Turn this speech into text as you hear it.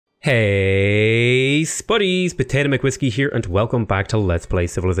Hey spuddies, Potatomcwhiskey here, and welcome back to Let's Play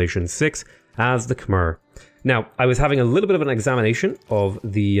Civilization 6 as the Khmer. Now, I was having a little bit of an examination of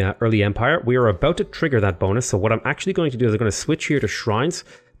the early empire. We are about to trigger that bonus, so what I'm actually going to do is I'm going to switch here to shrines,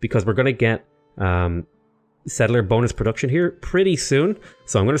 because we're going to get settler bonus production here pretty soon.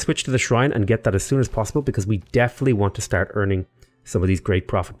 So I'm going to switch to the shrine and get that as soon as possible, because we definitely want to start earning some of these great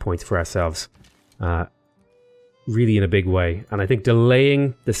profit points for ourselves. Really in a big way. And I think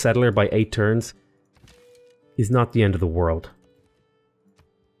delaying the settler by 8 turns is not the end of the world.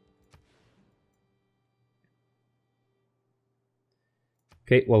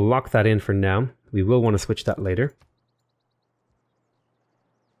 Okay, we'll lock that in for now. We will want to switch that later.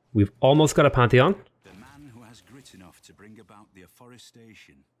 We've almost got a pantheon. The man who has grit enough to bring about the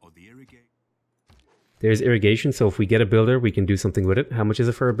afforestation or the irrigation. There's irrigation, so if we get a builder, we can do something with it. How much is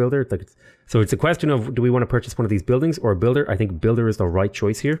it for a builder? So it's a question of, do we want to purchase one of these buildings or a builder? I think builder is the right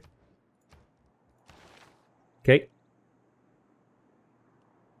choice here. Okay.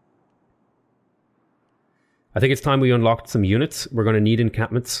 I think it's time we unlocked some units. We're going to need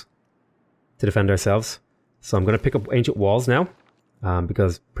encampments to defend ourselves. So I'm going to pick up ancient walls now,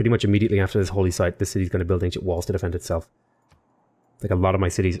 because pretty much immediately after this holy site, the city's going to build ancient walls to defend itself. Like a lot of my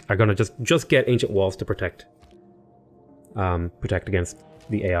cities are going to just get ancient walls to protect against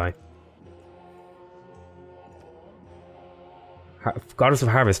the AI. Goddess of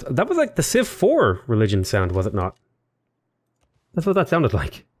Harvest. That was like the Civ 4 religion sound, was it not? That's what that sounded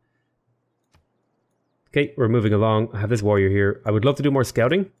like. Okay, we're moving along. I have this warrior here. I would love to do more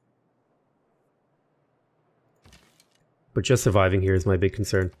scouting, but just surviving here is my big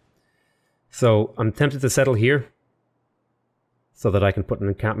concern. So I'm tempted to settle here, so that I can put an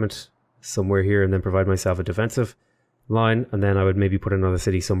encampment somewhere here and then provide myself a defensive line. And then I would maybe put another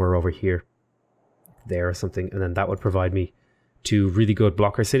city somewhere over here. There or something. And then that would provide me 2 really good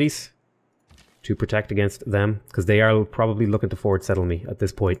blocker cities to protect against them. Because they are probably looking to forward settle me at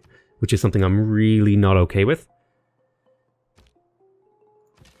this point. Which is something I'm really not okay with.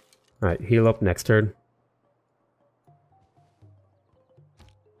 Alright, heal up next turn.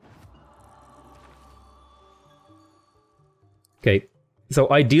 Okay,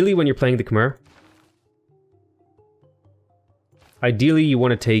 so ideally when you're playing the Khmer, ideally you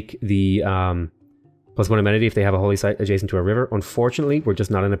want to take the +1 amenity if they have a holy site adjacent to a river. Unfortunately, we're just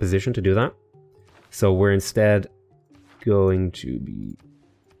not in a position to do that. So we're instead going to be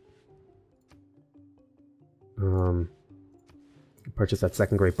purchase that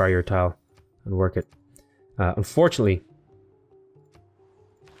second Great Barrier tile and work it. Unfortunately,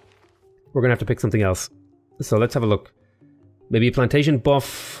 we're going to have to pick something else. So let's have a look. Maybe a plantation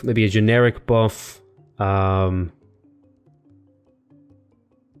buff, maybe a generic buff. So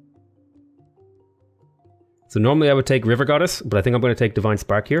normally I would take River Goddess, but I think I'm going to take Divine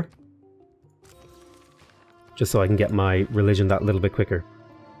Spark here. Just so I can get my religion that little bit quicker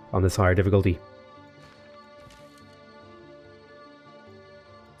on this higher difficulty.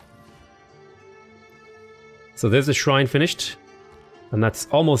 So there's the shrine finished, and that's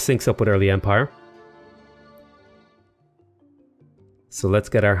almost syncs up with early empire. So let's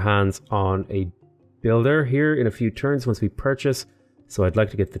get our hands on a builder here in a few turns once we purchase. So I'd like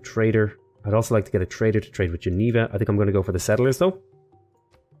to get the trader. I'd also like to get a trader to trade with Geneva. I think I'm going to go for the settlers though.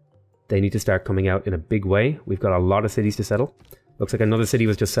 They need to start coming out in a big way. We've got a lot of cities to settle. Looks like another city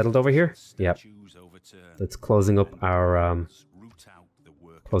was just settled over here. Yep. That's closing up our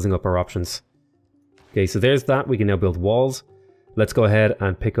options. Okay, so there's that. We can now build walls. Let's go ahead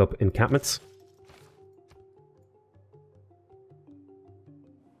and pick up encampments.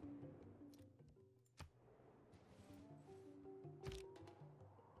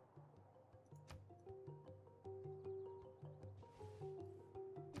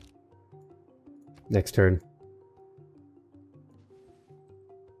 Next turn.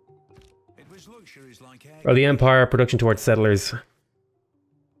 Early empire, production towards settlers.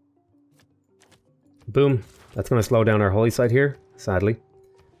 Boom. That's going to slow down our holy site here, sadly.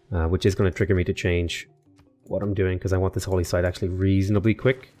 Which is going to trigger me to change what I'm doing, because I want this holy site actually reasonably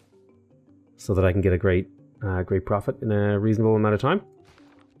quick. So that I can get a great profit in a reasonable amount of time.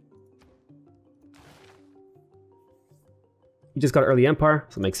 We just got early empire,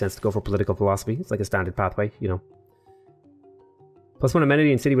 so it makes sense to go for political philosophy. It's like a standard pathway, you know. +1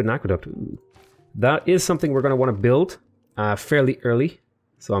 amenity in city with an aqueduct. Ooh. That is something we're going to want to build fairly early.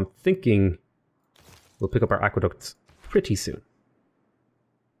 So I'm thinking we'll pick up our aqueducts pretty soon.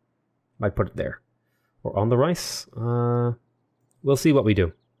 Might put it there. Or on the rice. We'll see what we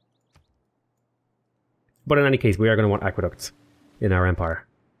do. But in any case, we are going to want aqueducts in our empire.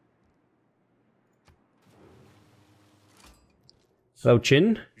 Hello,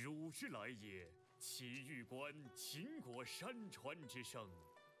 Chin.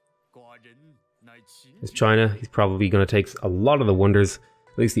 It's China. He's probably going to take a lot of the wonders,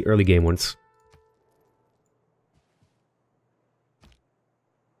 at least the early game ones.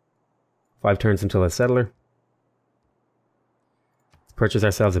 Five turns until a settler. Let's purchase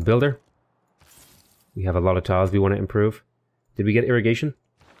ourselves a builder. We have a lot of tiles we want to improve. Did we get irrigation?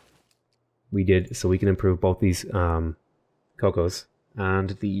 We did, so we can improve both these cocos and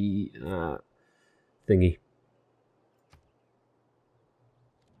the thingy.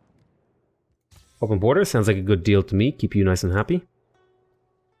 Open border sounds like a good deal to me. Keep you nice and happy.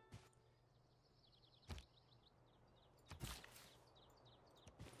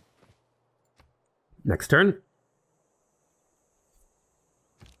 Next turn.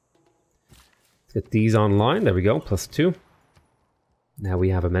 Let's get these online. There we go. +2. Now we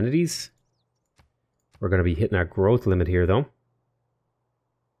have amenities. We're going to be hitting our growth limit here, though.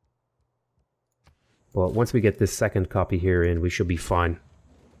 But once we get this second copy here in, we should be fine.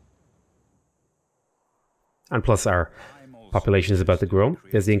 And plus our population is about to grow.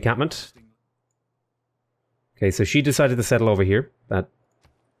 There's the encampment. Okay, so she decided to settle over here. That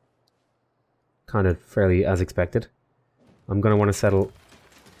kind of fairly as expected. I'm going to want to settle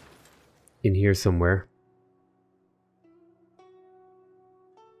in here somewhere.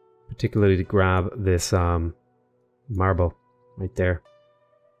 Particularly to grab this marble right there.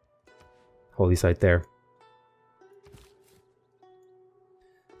 Holy site there.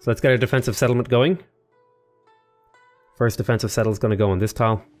 So let's get our defensive settlement going. First defensive settle is going to go on this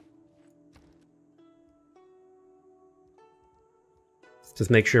tile. Let's just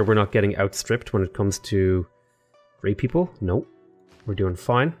make sure we're not getting outstripped when it comes to great people. Nope. We're doing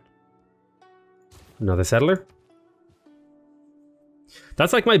fine. Another settler.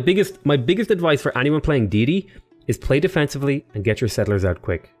 That's like my biggest advice for anyone playing deity is play defensively and get your settlers out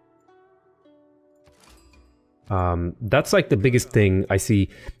quick. That's like the biggest thing I see.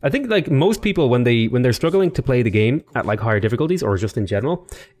 I think like most people when they're struggling to play the game at like higher difficulties or just in general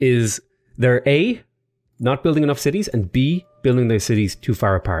is they're A, not building enough cities, and B, building their cities too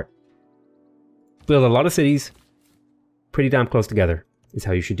far apart. Build a lot of cities pretty damn close together is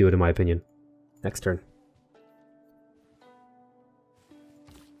how you should do it in my opinion. Next turn.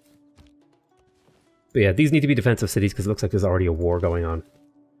 But yeah, these need to be defensive cities because it looks like there's already a war going on.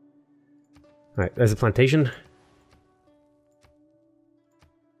 Alright, there's a plantation.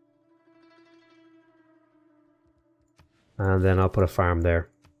 And then I'll put a farm there.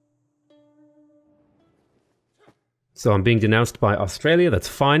 So I'm being denounced by Australia, that's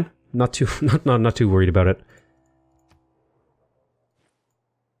fine. Not too worried about it.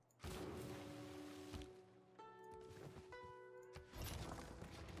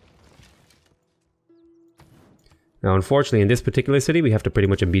 Now, unfortunately, in this particular city, we have to pretty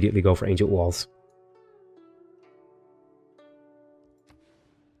much immediately go for ancient walls.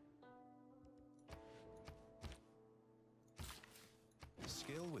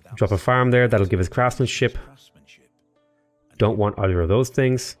 Drop a farm there, that'll give us craftsmanship. Don't want either of those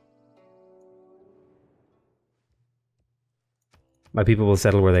things. My people will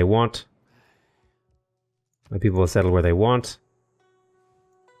settle where they want. My people will settle where they want.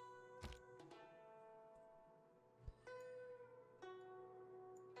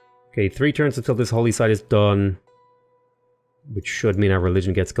 Okay, 3 turns until this holy site is done. Which should mean our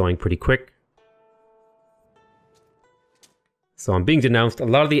religion gets going pretty quick. So I'm being denounced. A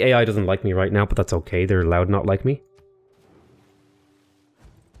lot of the AI doesn't like me right now, but that's okay. They're allowed not like me.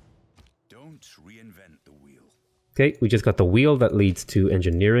 Don't reinvent the wheel. Okay, we just got the wheel that leads to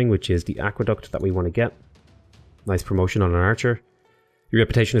engineering, which is the aqueduct that we want to get. Nice promotion on an archer. Your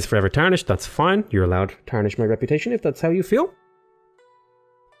reputation is forever tarnished. That's fine. You're allowed to tarnish my reputation if that's how you feel.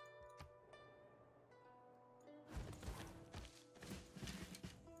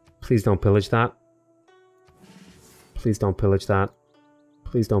 Please don't pillage that. Please don't pillage that.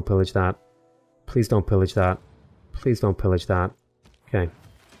 Please don't pillage that. Please don't pillage that. Please don't pillage that. Okay.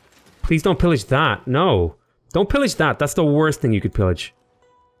 Please don't pillage that. No. Don't pillage that. That's the worst thing you could pillage.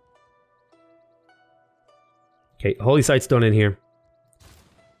 Okay, holy site's done in here.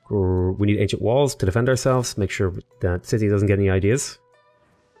 We need ancient walls to defend ourselves. Make sure that city doesn't get any ideas.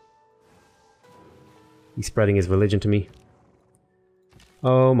 He's spreading his religion to me.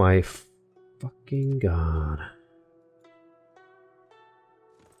 Oh my fucking god.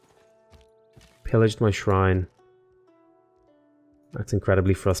 Pillaged my shrine. That's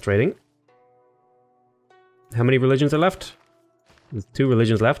incredibly frustrating. How many religions are left? There's 2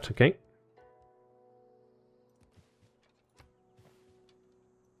 religions left, okay.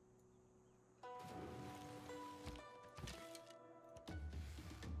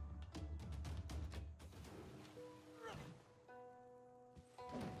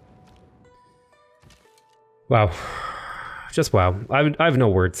 Wow. Just wow. I have no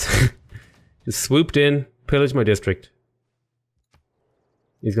words. Just swooped in, pillaged my district.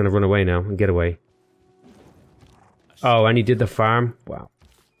 He's gonna run away now and get away. Oh, and he did the farm? Wow.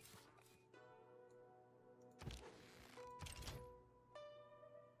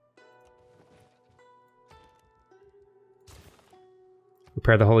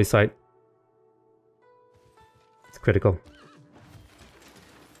 Repair the holy site. It's critical.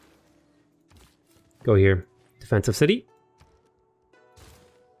 Go here. Defensive city.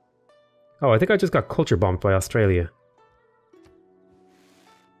 Oh, I think I just got culture bombed by Australia.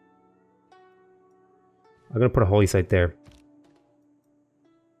 I'm gonna put a holy site there.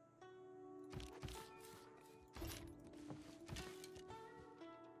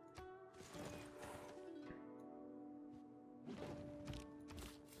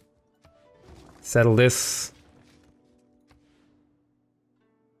 Settle this.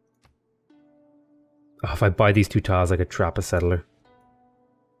 Oh, if I buy these 2 tiles, I could trap a settler.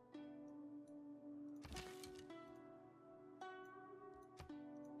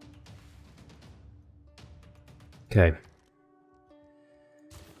 Okay.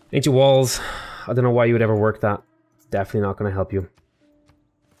 Ancient walls. I don't know why you would ever work that. It's definitely not going to help you.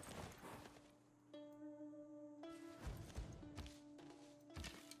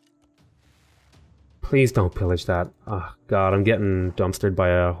 Please don't pillage that. Oh god, I'm getting dumpstered by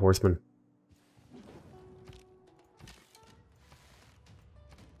a horseman.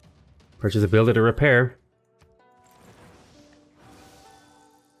 Purchase a builder to repair.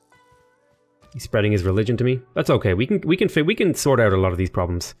 He's spreading his religion to me. That's okay. We can sort out a lot of these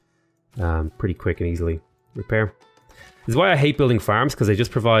problems pretty quick and easily. Repair. This is why I hate building farms, because they just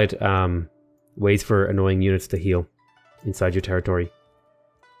provide ways for annoying units to heal inside your territory.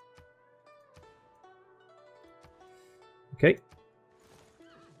 Okay.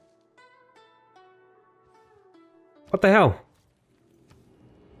 What the hell?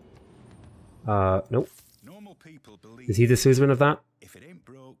 Nope. Is he the suzerain of that? If it ain't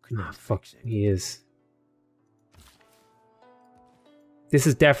broke, Ah, fuck, he is. This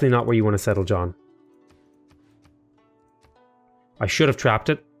is definitely not where you want to settle, John. I should have trapped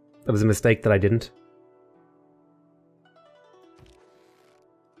it. That was a mistake that I didn't.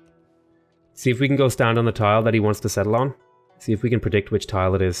 See if we can go stand on the tile that he wants to settle on. See if we can predict which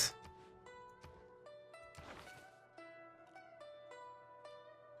tile it is.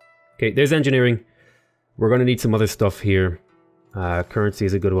 Okay, there's engineering. We're going to need some other stuff here. Currency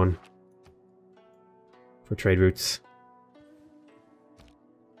is a good one for trade routes.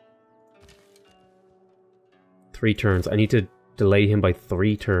 3 turns. I need to delay him by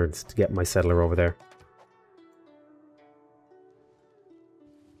 3 turns to get my settler over there.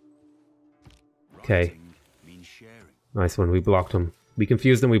 Okay. Nice one. We blocked him. We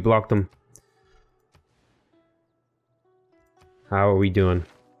confused him. We blocked him. How are we doing?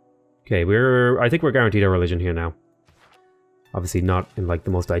 Okay, I think we're guaranteed our religion here now. Obviously not in like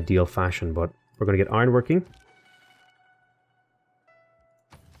the most ideal fashion, but we're going to get ironworking.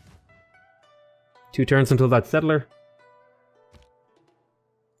 2 turns until that settler.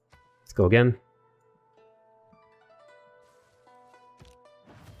 Let's go again.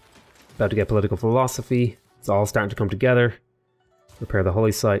 About to get political philosophy. It's all starting to come together. Repair the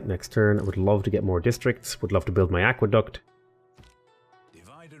holy site next turn. I would love to get more districts. Would love to build my aqueduct.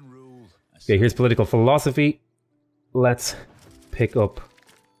 Divide and rule. Okay, here's political philosophy. Let's pick up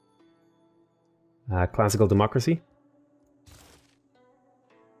classical democracy.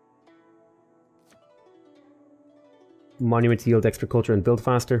 Monuments yield extra culture and build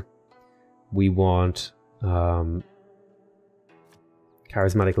faster. We want charismatic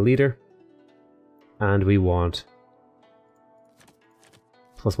leader. And we want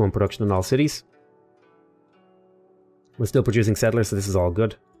 +1 production in all cities. We're still producing settlers, so this is all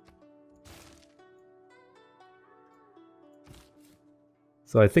good.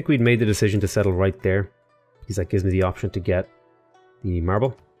 So I think we'd made the decision to settle right there, because that gives me the option to get the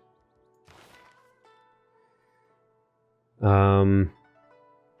marble. Yeah,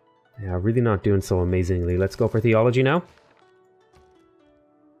 really not doing so amazingly. Let's go for theology now.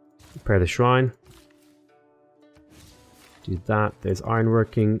 Repair the shrine. Do that. There's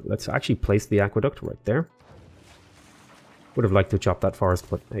ironworking. Let's actually place the aqueduct right there. Would have liked to chop that forest,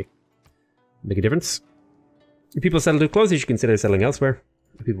 but hey, make a difference. If people settle too close, you should consider settling elsewhere.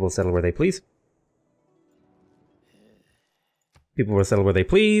 People will settle where they please. People will settle where they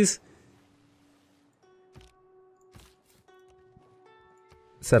please.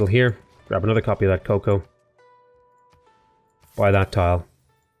 Settle here. Grab another copy of that cocoa. Buy that tile.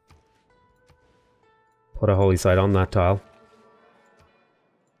 Put a holy site on that tile.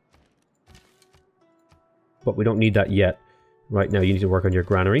 but we don't need that yet. Right now you need to work on your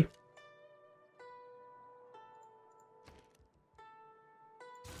granary.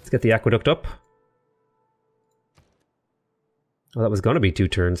 Let's get the aqueduct up. Oh, that was going to be 2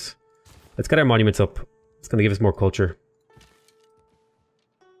 turns. Let's get our monuments up. It's going to give us more culture.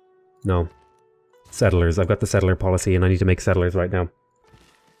 No. Settlers. I've got the settler policy and I need to make settlers right now.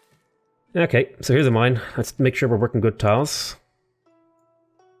 Okay, so here's a mine. Let's make sure we're working good tiles.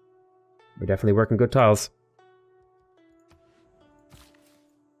 We're definitely working good tiles.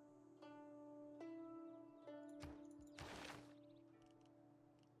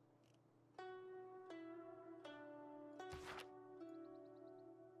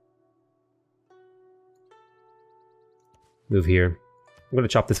 Move here. I'm going to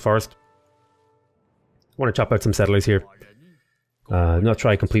chop this forest. I want to chop out some settlers here. Not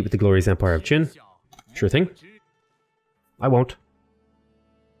try complete with the glorious Empire of Qin. Sure thing. I won't.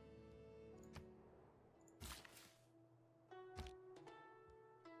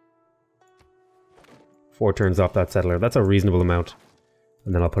 Four turns off that settler. That's a reasonable amount.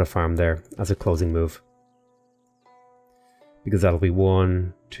 And then I'll put a farm there as a closing move. Because that'll be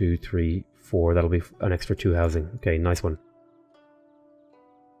 1, 2, 3, 4. That'll be an extra 2 housing. Okay, nice one.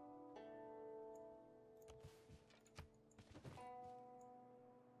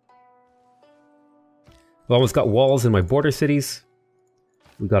 I've almost got walls in my border cities.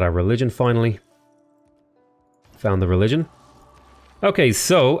 We got our religion finally. Found the religion. Okay,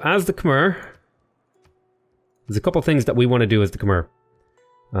 so as the Khmer, there's a couple things that we want to do as the Khmer.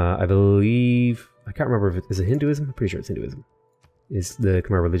 I believe, I can't remember if it is it Hinduism. I'm pretty sure it's Hinduism. Is the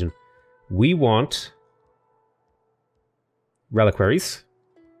Khmer religion. We want reliquaries.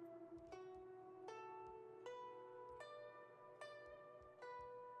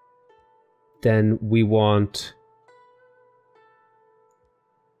 Then we want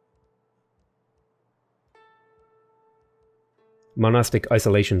monastic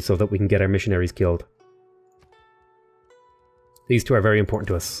isolation so that we can get our missionaries killed. These two are very important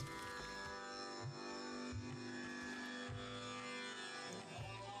to us.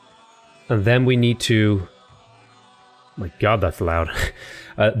 And then we need to... My god, that's loud.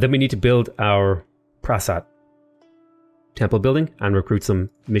 Then we need to build our Prasat temple building and recruit some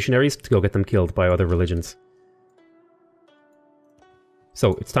missionaries to go get them killed by other religions.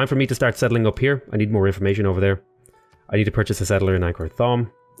 So it's time for me to start settling up here. I need more information over there. I need to purchase a settler in Angkor Thom.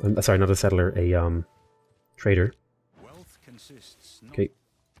 Sorry, not a settler, a trader. Okay,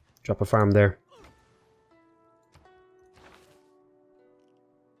 drop a farm there.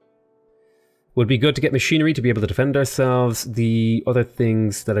 Would be good to get machinery to be able to defend ourselves. The other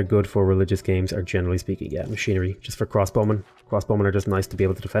things that are good for religious games are, generally speaking, yeah, machinery. Just for crossbowmen. Crossbowmen are just nice to be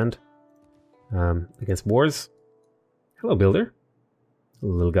able to defend against wars. Hello, builder.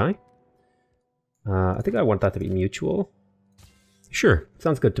 Hello, little guy. I think I want that to be mutual. Sure,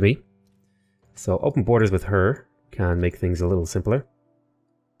 sounds good to me. So open borders with her can make things a little simpler.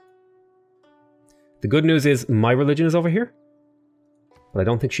 The good news is my religion is over here. But I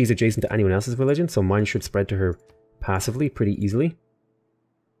don't think she's adjacent to anyone else's religion, so mine should spread to her passively pretty easily.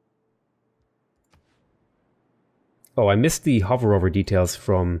 Oh, I missed the hover over details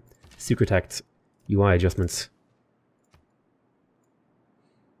from Secret Act UI adjustments.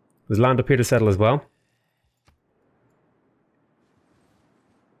 There's land up here to settle as well.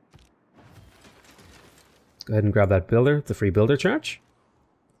 Go ahead and grab that builder. It's a free builder charge.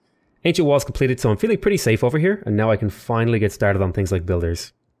 Ancient walls completed, so I'm feeling pretty safe over here, and now I can finally get started on things like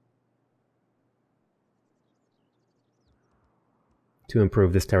builders. To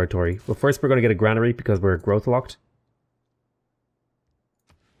improve this territory. Well, first we're going to get a granary because we're growth locked.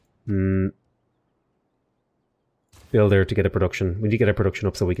 Builder to get a production. We need to get our production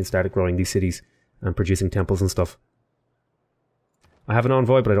up so we can start growing these cities and producing temples and stuff. I have an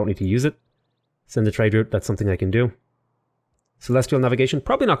envoy, but I don't need to use it. Send the trade route, that's something I can do. Celestial navigation,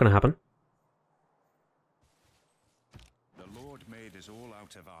 probably not going to happen. The Lord made us all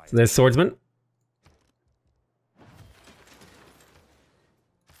out of iron. So there's swordsman.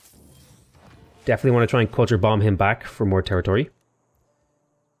 Definitely want to try and culture bomb him back for more territory.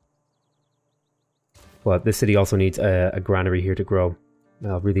 But this city also needs a granary here to grow.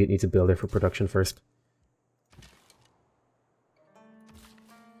 Really it needs a builder for production first.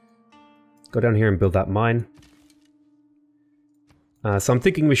 Go down here and build that mine. So I'm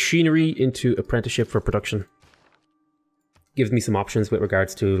thinking machinery into apprenticeship for production. Gives me some options with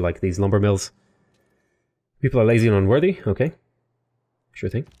regards to like these lumber mills. People are lazy and unworthy. Okay. Sure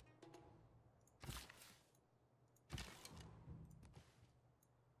thing.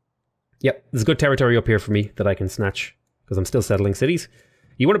 Yep, there's good territory up here for me that I can snatch because I'm still settling cities.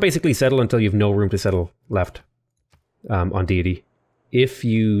 You want to basically settle until you have no room to settle left on deity. If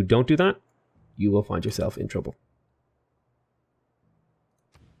you don't do that, you will find yourself in trouble.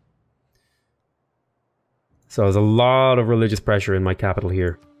 So there's a lot of religious pressure in my capital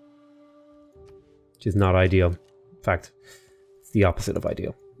here, which is not ideal. In fact, it's the opposite of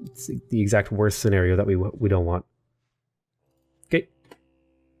ideal. It's the exact worst scenario that we don't want. Okay.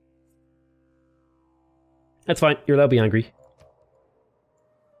 That's fine. You're allowed to be angry.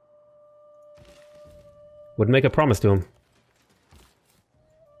 Wouldn't make a promise to him.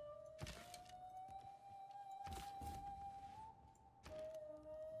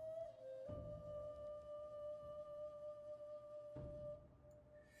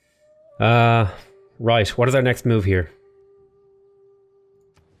 Right. What is our next move here?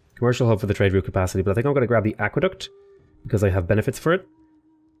 Commercial hub for the trade route capacity, but I think I'm going to grab the aqueduct because I have benefits for it.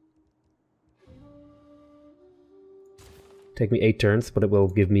 Take me 8 turns, but it will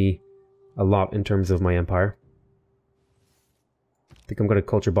give me a lot in terms of my empire. I think I'm going to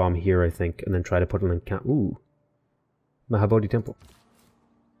culture bomb here, I think, and then try to put an encamp. Ooh. Mahabodhi Temple.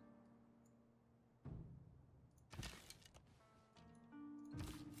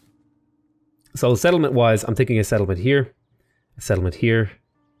 So settlement-wise, I'm thinking a settlement here, a settlement here,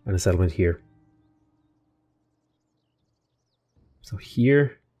 and a settlement here. So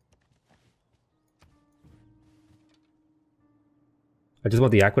here. I just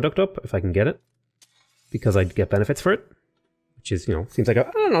want the aqueduct up, if I can get it. Because I'd get benefits for it. Which is, you know, seems like a,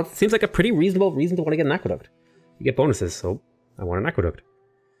 I don't know, seems like a pretty reasonable reason to want to get an aqueduct. You get bonuses, so I want an aqueduct.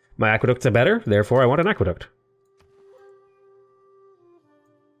 My aqueducts are better, therefore I want an aqueduct.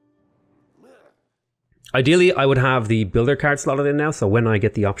 Ideally, I would have the builder card slotted in now, so when I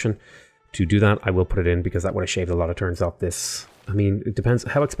get the option to do that, I will put it in, because that would have shaved a lot of turns off this. I mean, it depends,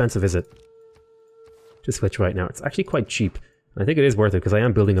 how expensive is it to switch right now? It's actually quite cheap. I think it is worth it, because I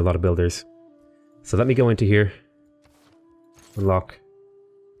am building a lot of builders. So let me go into here. Unlock.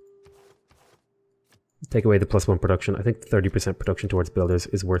 Take away the +1 production. I think 30% production towards builders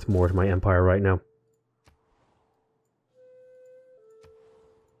is worth more to my empire right now.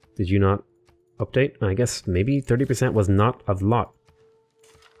 Did you not update? I guess maybe 30% was not a lot.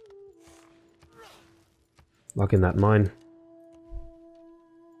 Lock in that mine.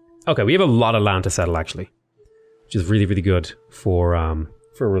 Okay, we have a lot of land to settle actually, which is really, really good for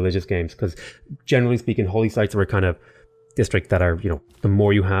religious games, because generally speaking, holy sites are a kind of district that are, you know, the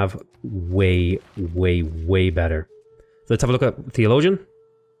more you have, way, way, way better. So let's have a look at Theologian.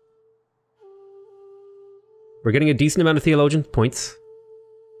 We're getting a decent amount of Theologian points,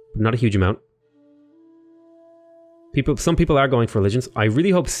 but not a huge amount. Some people are going for religions. I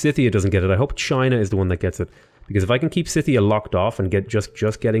really hope Scythia doesn't get it. I hope China is the one that gets it, because if I can keep Scythia locked off and get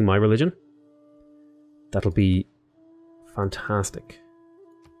just getting my religion, that'll be fantastic.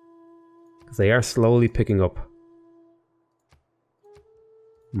 Because they are slowly picking up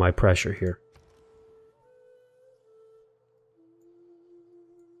my pressure here.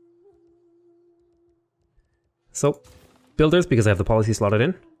 So, builders, because I have the policy slotted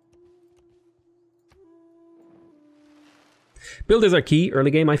in. Builders are key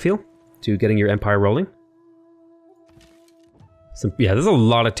early game, I feel, to getting your empire rolling. So, yeah, there's a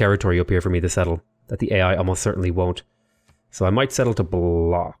lot of territory up here for me to settle that the AI almost certainly won't. So I might settle to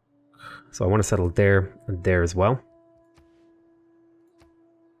block. So I want to settle there and there as well.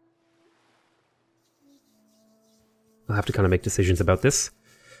 I'll have to kind of make decisions about this.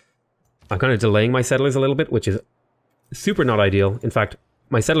 I'm kind of delaying my settlers a little bit, which is super not ideal. In fact,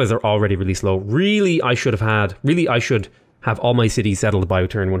 my settlers are already really slow. Really, I should have all my cities settled by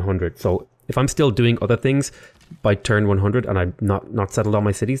turn 100. So if I'm still doing other things by turn 100 and I've not settled all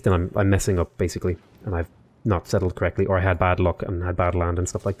my cities, then I'm messing up basically, and I've not settled correctly, or I had bad luck and had bad land and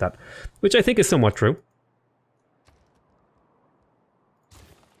stuff like that, which I think is somewhat true.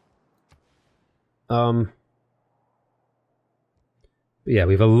 But yeah,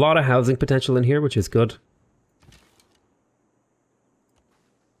 we have a lot of housing potential in here, which is good.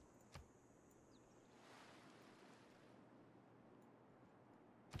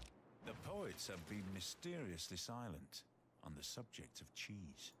 The poets have been mysteriously silent on the subject of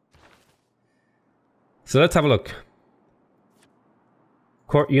cheese. So let's have a look.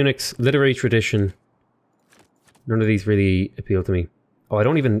 Court eunuchs, literary tradition. None of these really appeal to me. Oh, I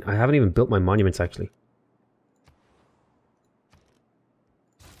haven't even built my monuments actually.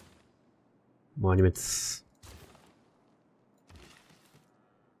 Monuments.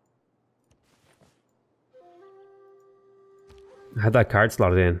 I had that card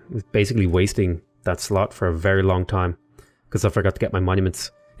slotted in. I was basically wasting that slot for a very long time because I forgot to get my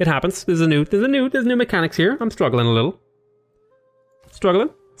monuments. It happens. There's new mechanics here. I'm struggling a little. Struggling.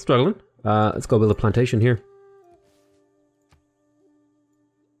 Struggling. Let's go build a plantation here.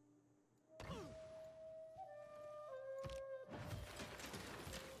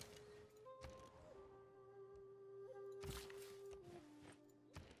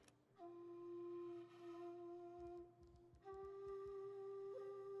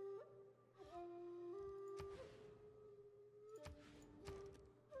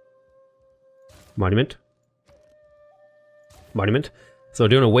 Monument. Monument. So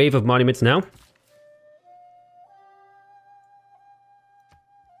doing a wave of monuments now.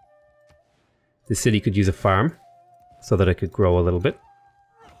 The city could use a farm so that it could grow a little bit.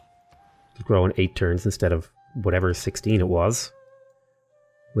 It'll grow in 8 turns instead of whatever 16 it was.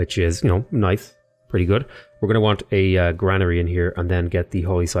 Which is, you know, nice. Pretty good. We're going to want a granary in here and then get the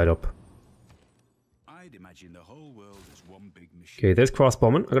holy site up. I'd imagine the whole world is one big machine. Okay, there's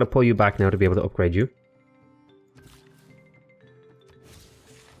crossbowman. I'm going to pull you back now to be able to upgrade you.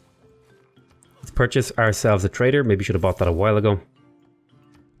 Let's purchase ourselves a trader. Maybe should have bought that a while ago.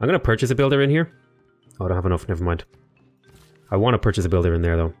 I'm going to purchase a builder in here. Oh, I don't have enough. Never mind. I want to purchase a builder in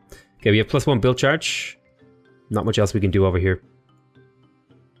there, though. Okay, we have +1 build charge. Not much else we can do over here.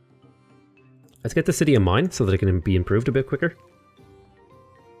 Let's get the city a mine so that it can be improved a bit quicker.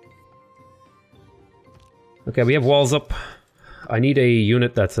 Okay, we have walls up. I need a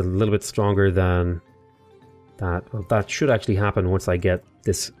unit that's a little bit stronger than that. Well, that should actually happen once I get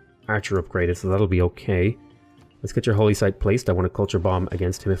this archer upgraded, so that'll be okay. Let's get your holy site placed. I want to culture bomb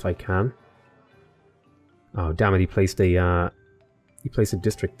against him if I can. Oh, damn it, he placed a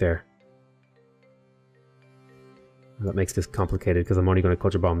district there. That makes this complicated because I'm only going to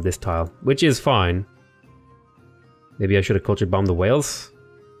culture bomb this tile, which is fine. Maybe I should have culture bombed the whales.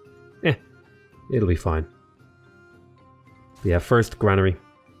 It'll be fine. Yeah, first granary. Did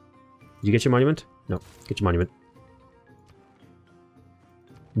you get your monument? No, get your monument.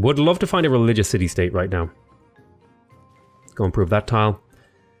 Would love to find a religious city-state right now. Let's go improve that tile.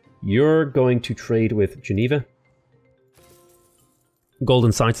 You're going to trade with Geneva.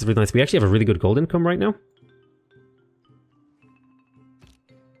 Golden science is really nice. We actually have a really good gold income right now.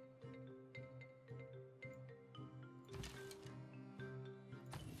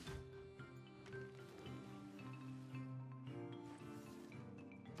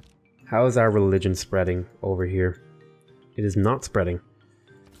 How is our religion spreading over here? It is not spreading.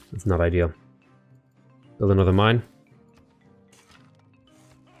 It's not ideal. Build another mine.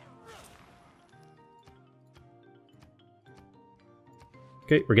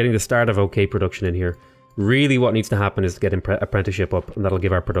 Okay, we're getting the start of okay production in here. Really what needs to happen is to get apprenticeship up, and that'll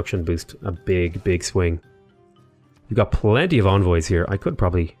give our production boost a big, big swing. We've got plenty of envoys here. I could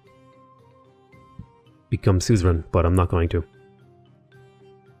probably become suzerain, but I'm not going to.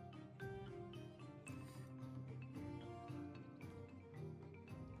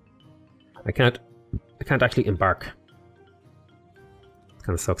 I can't actually embark.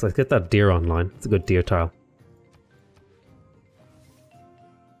 Kind of sucks. Let's get that deer online. It's a good deer tile.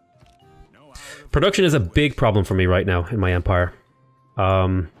 Production is a big problem for me right now in my empire.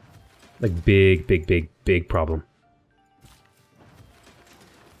 Like big, big, big, big problem.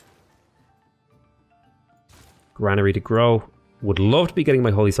 Granary to grow. Would love to be getting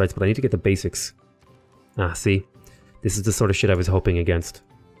my holy sites, but I need to get the basics. Ah, see? This is the sort of shit I was hoping against.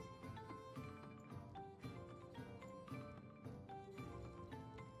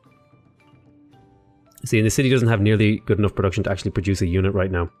 See, and the city doesn't have nearly good enough production to actually produce a unit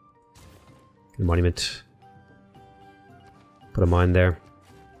right now. Get a monument. Put a mine there.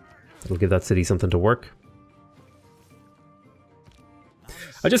 That'll give that city something to work.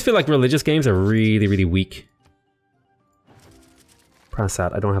 I just feel like religious games are really, really weak.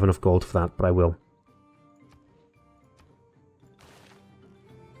 Prasat, I don't have enough gold for that, but I will.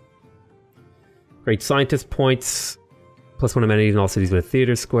 Great scientist points. +1 amenities in all cities with a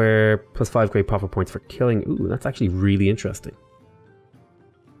theater square. +5 great profit points for killing. Ooh, that's actually really interesting.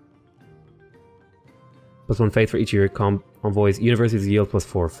 +1 faith for each of your envoys. Universities yield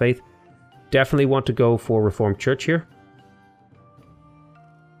 +4 faith. Definitely want to go for Reformed Church here.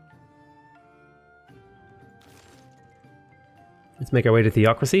 Let's make our way to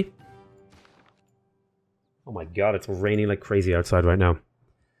theocracy. Oh my god, it's raining like crazy outside right now.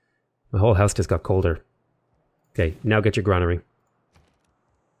 My whole house just got colder. Okay, now get your granary.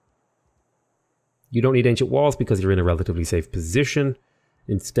 You don't need ancient walls because you're in a relatively safe position.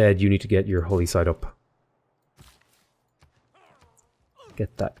 Instead, you need to get your holy site up.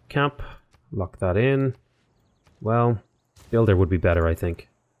 Get that camp. Lock that in. Well, builder would be better, I think.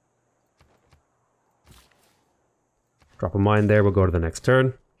 Drop a mine there, we'll go to the next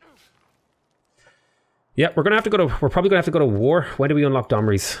turn. Yeah, we're gonna have to go to. We're probably gonna have to go to war. When do we unlock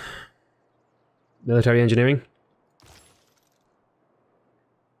Domries? Military engineering.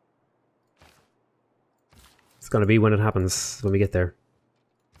 It's gonna be when it happens, when we get there.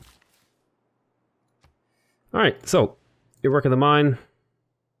 Alright, so you're working the mine.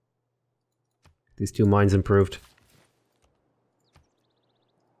 These 2 mines improved.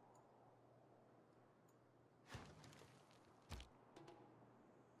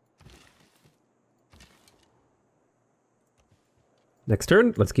 Next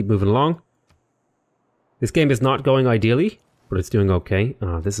turn, let's keep moving along. This game is not going ideally, but it's doing okay.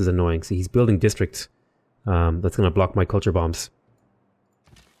 This is annoying. See, he's building districts. That's going to block my culture bombs.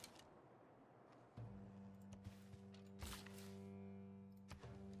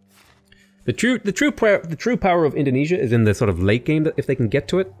 The true power of Indonesia is in the sort of late game, that if they can get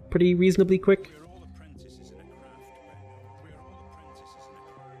to it pretty reasonably quick.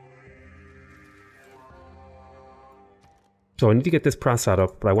 So I need to get this Prasad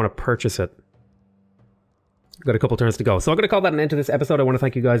up, but I want to purchase it. I've got a couple turns to go. So I'm going to call that an end to this episode. I want to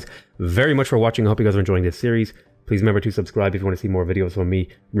thank you guys very much for watching. I hope you guys are enjoying this series. Please remember to subscribe if you want to see more videos from me.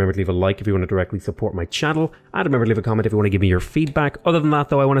 Remember to leave a like if you want to directly support my channel. And remember to leave a comment if you want to give me your feedback. Other than that,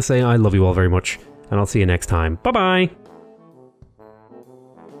 though, I want to say I love you all very much. And I'll see you next time. Bye-bye!